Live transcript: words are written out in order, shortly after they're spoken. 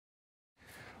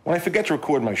When I forget to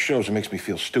record my shows, it makes me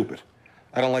feel stupid.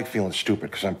 I don't like feeling stupid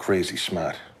because I'm crazy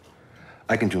smart.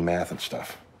 I can do math and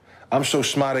stuff. I'm so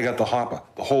smart I got the Hopper,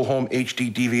 the whole home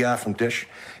HD DVR from Dish.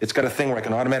 It's got a thing where I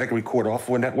can automatically record all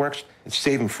 4 networks and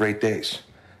save them for 8 days.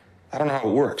 I don't know how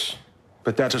it works,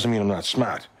 but that doesn't mean I'm not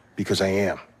smart, because I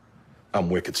am. I'm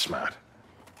wicked smart.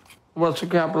 What's the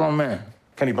capital of man?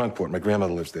 Kennebunkport. My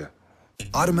grandmother lives there.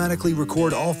 Automatically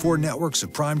record all 4 networks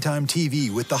of primetime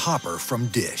TV with the Hopper from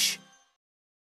Dish.